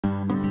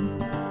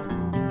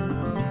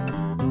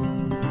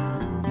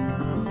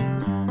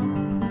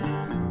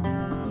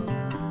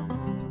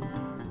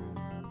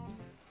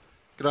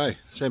G'day,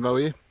 Sambo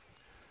here.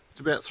 It's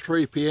about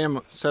 3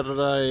 PM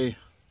Saturday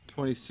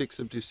 26th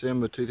of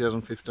December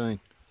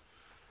 2015.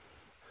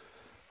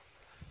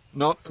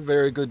 Not a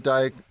very good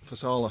day for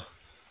solar,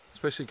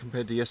 especially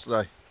compared to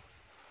yesterday.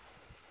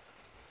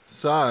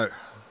 So,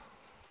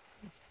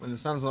 when the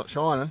sun's not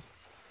shining,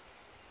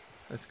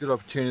 it's a good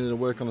opportunity to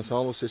work on the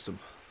solar system.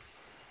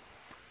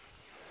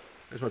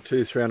 There's my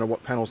two 300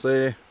 watt panels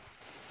there.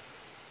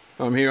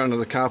 I'm here under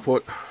the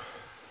carport.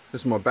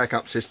 This is my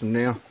backup system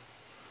now.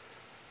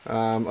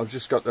 I've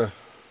just got the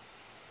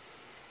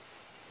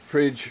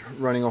fridge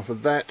running off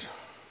of that.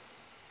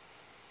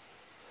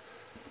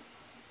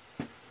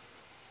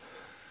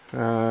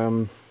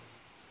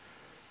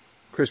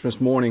 Christmas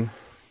morning,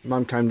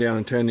 Mum came down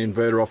and turned the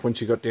inverter off. When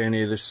she got down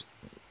here, this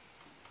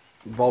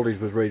voltage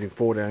was reading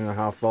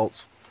 14.5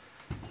 volts,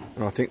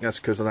 and I think that's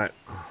because of that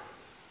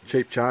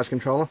cheap charge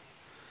controller.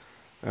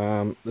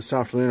 This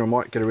afternoon I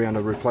might get around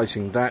to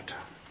replacing that.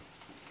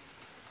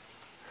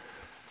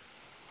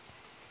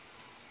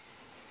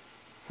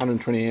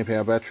 120 amp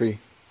hour battery.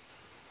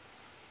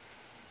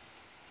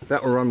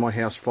 That will run my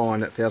house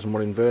fine, that 1000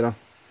 watt inverter,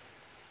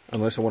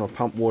 unless I want to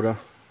pump water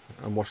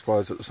and wash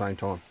clothes at the same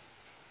time.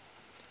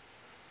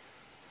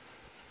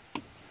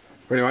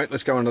 But anyway,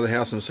 let's go into the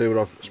house and see what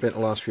I've spent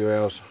the last few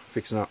hours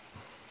fixing up.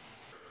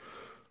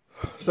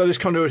 So this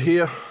conduit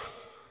here,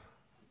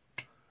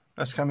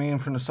 that's coming in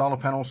from the solar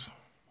panels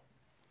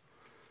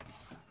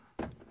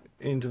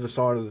into the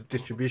side of the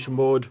distribution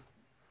board.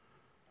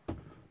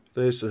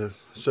 There's the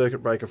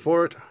circuit breaker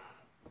for it.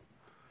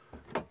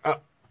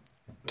 Up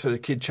to the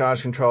kid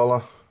charge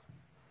controller.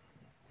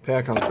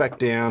 Power comes back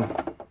down.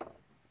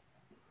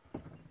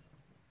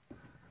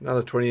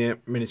 Another 20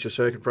 amp miniature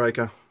circuit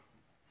breaker.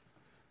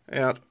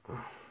 Out,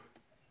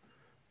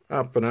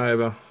 up and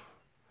over,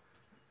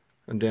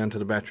 and down to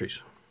the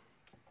batteries.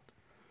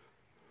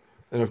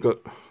 Then I've got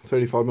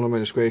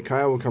 35mm square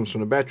cable, comes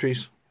from the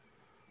batteries.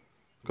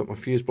 Got my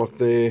fuse block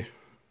there.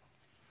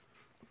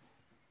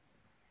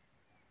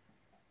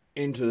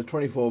 Into the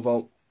 24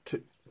 volt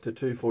to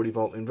 240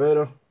 volt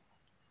inverter.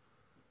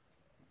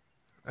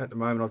 At the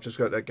moment I've just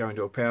got that going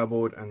to a power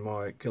board and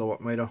my kilowatt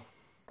meter.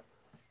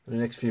 In the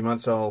next few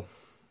months I'll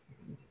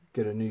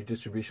get a new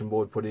distribution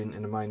board put in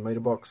the main meter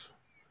box,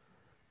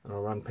 and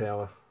I'll run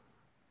power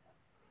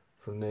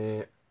from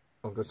there.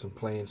 I've got some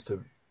plans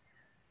to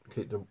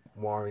keep the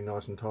wiring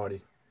nice and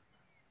tidy.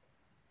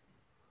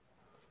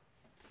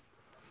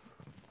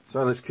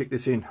 So let's kick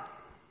this in.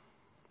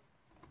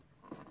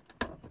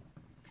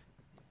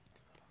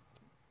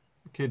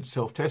 Kid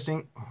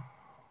self-testing.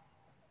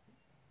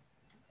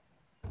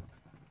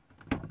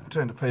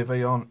 Turn the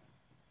PV on.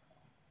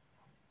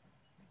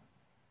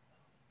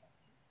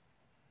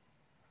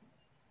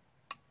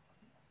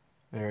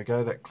 There we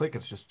go, that click,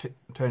 it's just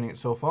turning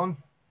itself on.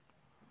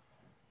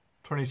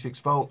 26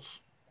 volts,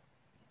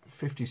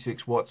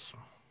 56 watts.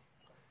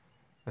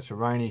 That's a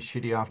rainy,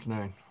 shitty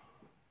afternoon.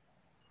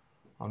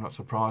 I'm not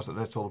surprised that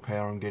that's all the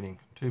power I'm getting.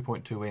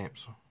 2.2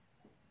 amps.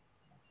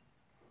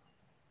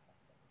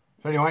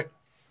 So anyway,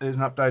 there's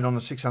an update on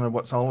the 600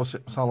 watt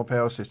solar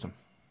power system.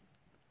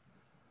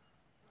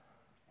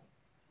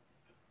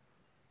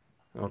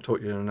 I'll talk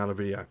to you in another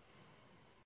video.